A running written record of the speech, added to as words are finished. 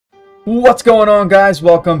What's going on, guys?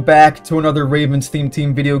 Welcome back to another Ravens theme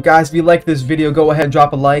team video. Guys, if you like this video, go ahead and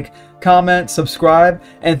drop a like, comment, subscribe,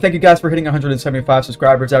 and thank you guys for hitting 175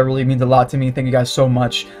 subscribers. That really means a lot to me. Thank you guys so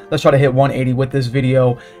much. Let's try to hit 180 with this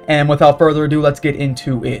video, and without further ado, let's get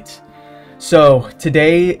into it. So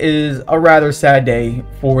today is a rather sad day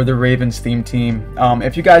for the Ravens theme team.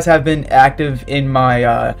 If you guys have been active in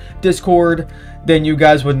my Discord, then you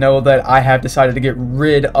guys would know that I have decided to get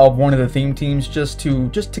rid of one of the theme teams just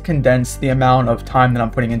to condense the amount of time that I'm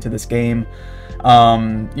putting into this game.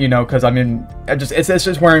 You know, because I mean, it's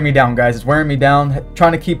just wearing me down, guys. It's wearing me down.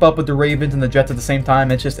 Trying to keep up with the Ravens and the Jets at the same time.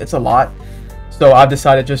 It's a lot. So I've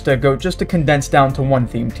decided just to condense down to one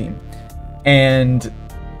theme team, and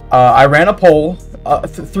I ran a poll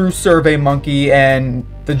through SurveyMonkey, and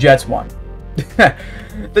the Jets won.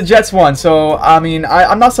 The Jets won. So I mean,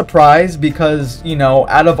 I'm not surprised because, you know,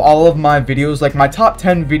 out of all of my videos, like my top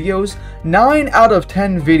 10 videos, 9 out of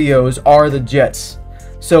 10 videos are the Jets.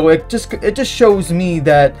 So it just shows me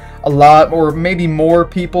that a lot, or maybe more,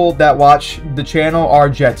 people that watch the channel are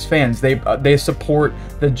Jets fans. They support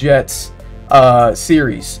the Jets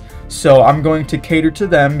series. So I'm going to cater to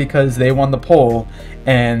them because they won the poll,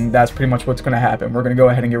 and that's pretty much what's going to happen. We're going to go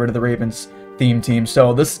ahead and get rid of the Ravens theme team.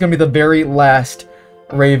 So this is going to be the very last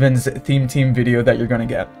Ravens theme team video that you're going to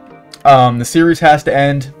get. The series has to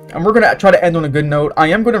end, and we're going to try to end on a good note. I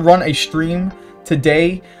am going to run a stream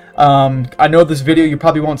today. I know this video, you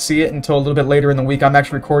probably won't see it until a little bit later in the week. I'm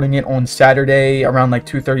actually recording it on Saturday around like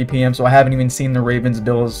 2:30 p.m. So I haven't even seen the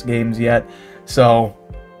Ravens-Bills games yet. So,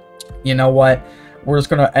 you know what? We're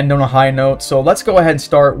just going to end on a high note. So let's go ahead and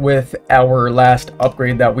start with our last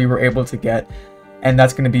upgrade that we were able to get. And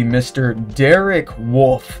that's going to be Mr. Derek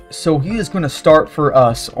Wolfe. So he is going to start for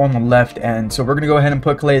us on the left end. So we're going to go ahead and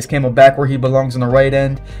put Calais Campbell back where he belongs on the right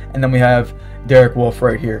end. And then we have Derek Wolfe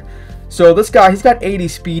right here. So this guy, he's got 80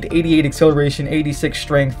 speed, 88 acceleration, 86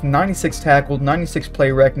 strength, 96 tackle, 96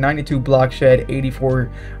 play rec, 92 block shed,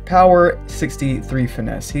 84 power, 63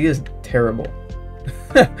 finesse. He is terrible.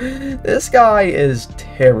 This guy is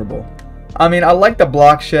terrible. I mean, I like the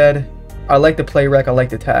block shed, I like the play rec, I like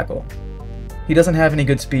the tackle. He doesn't have any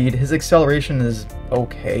good speed. His acceleration is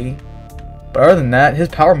okay, but other than that, his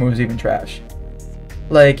power move is even trash.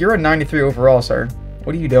 Like, you're a 93 overall, sir.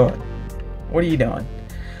 What are you doing? What are you doing?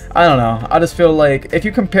 I don't know. I just feel like if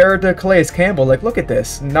you compare it to Calais Campbell, like, look at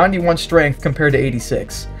this. 91 strength compared to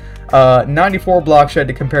 86. 94 block shed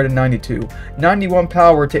to compare to 92. 91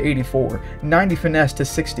 power to 84. 90 finesse to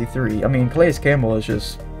 63. I mean, Calais Campbell is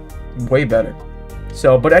just way better.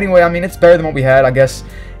 So, but anyway, I mean, it's better than what we had, I guess.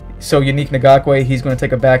 So, Unique Ngakwe, he's going to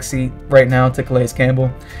take a back seat right now to Calais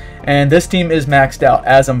Campbell. And this team is maxed out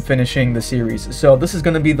as I'm finishing the series. So, this is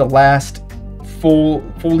going to be the last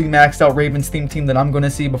fully maxed out Ravens theme team that I'm going to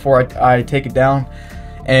see before I take it down.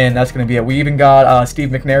 And that's going to be it. We even got Steve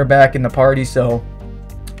McNair back in the party, so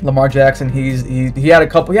Lamar Jackson, he had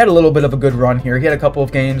a little bit of a good run here. He had a couple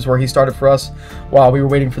of games where he started for us while we were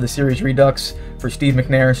waiting for the series redux for Steve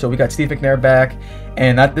McNair. So we got Steve McNair back,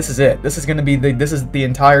 and this is it. This is going to be the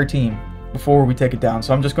entire team before we take it down.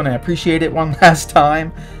 So I'm just going to appreciate it one last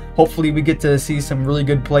time. Hopefully we get to see some really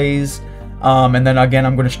good plays. And then again,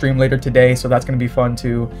 I'm going to stream later today, so that's going to be fun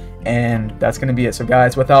too. And that's going to be it. So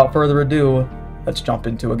guys, without further ado, let's jump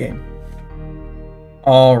into a game.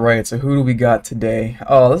 Alright, so who do we got today?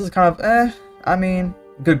 Oh, this is kind of, I mean,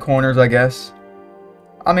 good corners, I guess.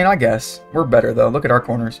 I guess. We're better, though. Look at our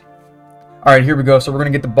corners. Alright, here we go. So we're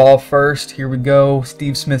going to get the ball first. Here we go.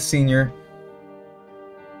 Steve Smith Sr.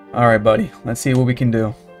 Alright, buddy. Let's see what we can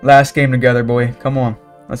do. Last game together, boy. Come on.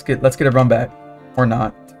 Let's get a run back. Or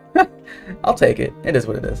not. I'll take it. It is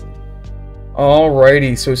what it is.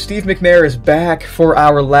 Alrighty, so Steve McNair is back for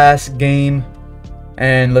our last game.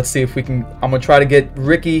 And let's see if we can. I'm gonna try to get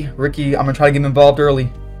Ricky. I'm gonna try to get him involved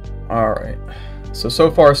early. All right. So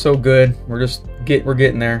far so good. We're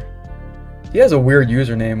getting there. He has a weird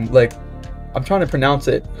username. Like, I'm trying to pronounce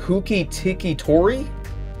it. Huki Tiki Tori.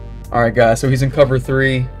 All right, guys. So he's in cover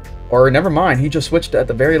 3. Or never mind. He just switched at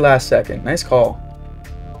the very last second. Nice call.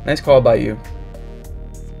 Nice call by you.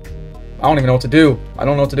 I don't even know what to do. I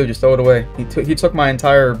don't know what to do. Just throw it away. He took my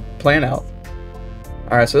entire plan out.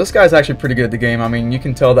 Alright, so this guy's actually pretty good at the game. I mean, you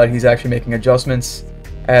can tell that he's actually making adjustments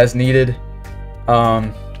as needed.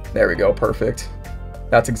 There we go, perfect.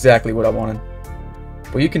 That's exactly what I wanted.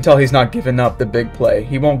 But you can tell he's not giving up the big play.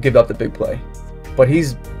 He won't give up the big play. But I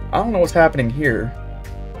don't know what's happening here.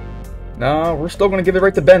 No, we're still going to give it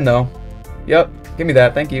right to Ben, though. Yep, give me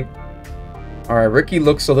that, thank you. Alright, Ricky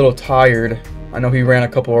looks a little tired. I know he ran a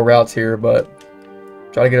couple of routes here, but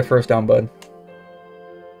try to get a first down, bud.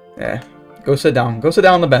 Yeah. Go sit down. Go sit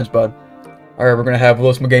down on the bench, bud. All right, we're going to have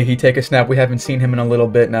Willis McGahee take a snap. We haven't seen him in a little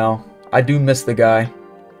bit now. I do miss the guy.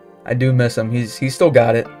 I do miss him. He's still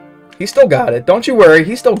got it. He's still got it. Don't you worry.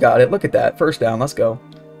 He's still got it. Look at that. First down. Let's go.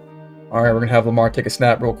 All right, we're going to have Lamar take a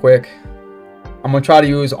snap real quick. I'm going to try to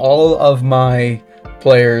use all of my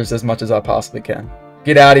players as much as I possibly can.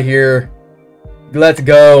 Get out of here. Let's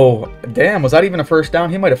go. Damn, was that even a first down?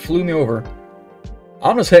 He might have flew me over.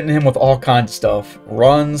 I'm just hitting him with all kinds of stuff.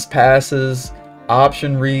 Runs, passes,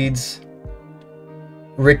 option reads.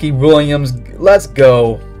 Ricky Williams, let's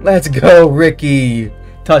go. Let's go, Ricky.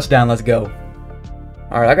 Touchdown, let's go.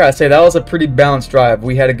 All right, I gotta say, that was a pretty balanced drive.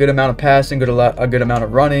 We had a good amount of passing, a good amount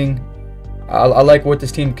of running. I like what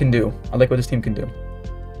this team can do. I like what this team can do.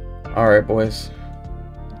 All right, boys.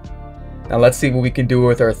 Now let's see what we can do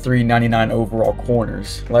with our 399 overall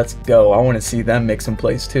corners. Let's go. I want to see them make some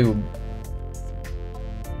plays too.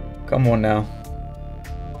 Come on now.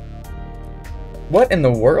 What in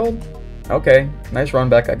the world? Okay, nice run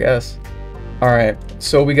back, I guess. Alright,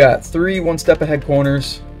 so we got 3 one-step ahead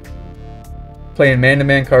corners. Playing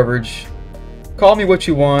man-to-man coverage. Call me what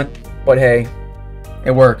you want, but hey,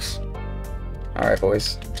 it works. Alright,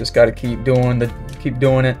 boys. Just got to keep doing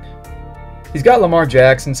it. He's got Lamar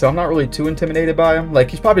Jackson, so I'm not really too intimidated by him.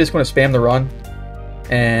 Like, he's probably just going to spam the run,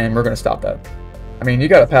 and we're going to stop that. I mean, you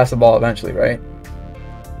got to pass the ball eventually, right?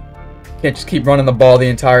 Can't just keep running the ball the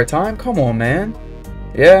entire time. Come on, man.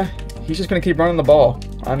 Yeah, he's just going to keep running the ball.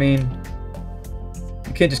 I mean,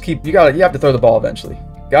 you can't just keep... You have to throw the ball eventually.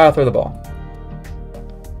 Gotta throw the ball.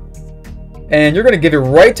 And you're going to give it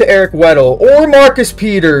right to Eric Weddle or Marcus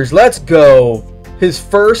Peters. Let's go. His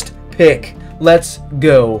first pick. Let's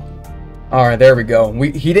go. Alright, there we go.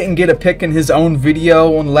 He didn't get a pick in his own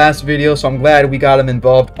video on the last video, so I'm glad we got him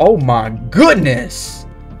involved. Oh my goodness!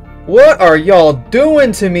 What are y'all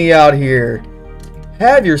doing to me out here?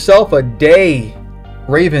 Have yourself a day.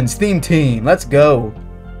 Ravens theme team. Let's go.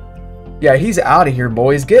 Yeah, he's out of here,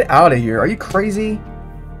 boys. Get out of here. Are you crazy?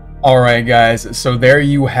 Alright, guys. So there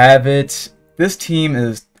you have it. This team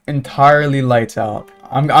is entirely lights out.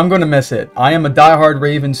 I'm going to miss it. I am a diehard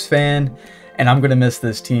Ravens fan. And I'm gonna miss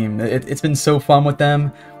this team. It's been so fun with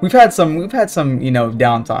them. We've had some, you know,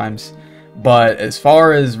 down times. But as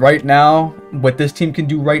far as right now, what this team can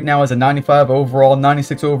do right now is a 95 overall,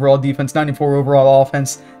 96 overall defense, 94 overall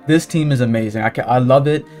offense. This team is amazing. I love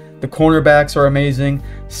it. The cornerbacks are amazing.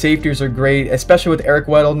 Safeties are great, especially with Eric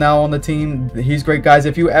Weddle now on the team. He's great, guys.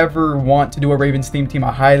 If you ever want to do a Ravens theme team,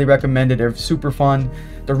 I highly recommend it. They're super fun.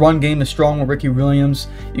 The run game is strong with Ricky Williams.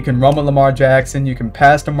 You can run with Lamar Jackson. You can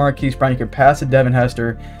pass to Marquise Brown. You can pass to Devin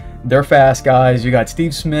Hester. They're fast, guys. You got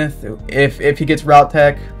Steve Smith. If he gets route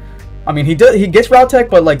tech, I mean, he gets route tech,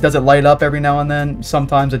 but like, does it light up every now and then?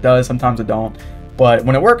 Sometimes it does. Sometimes it don't. But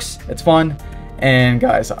when it works, it's fun. And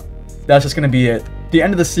guys, that's just gonna be it. The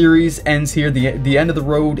end of the series ends here. The end of the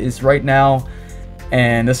road is right now.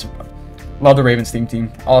 And this, love the Ravens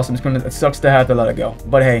team. Awesome. It sucks to have to let it go.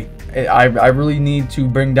 But hey, I really need to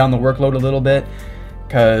bring down the workload a little bit,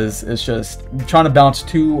 because it's just trying to balance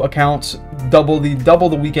 2 accounts, double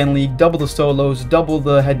the weekend league, double the solos, double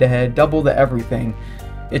the head-to-head, double the everything.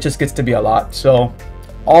 It just gets to be a lot. So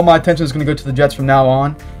all my attention is going to go to the Jets from now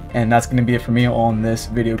on. And that's going to be it for me on this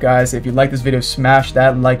video, guys. If you like this video, smash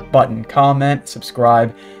that like button, comment,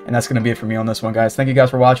 subscribe, and that's going to be it for me on this one, guys. Thank you guys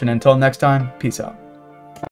for watching. Until next time, peace out.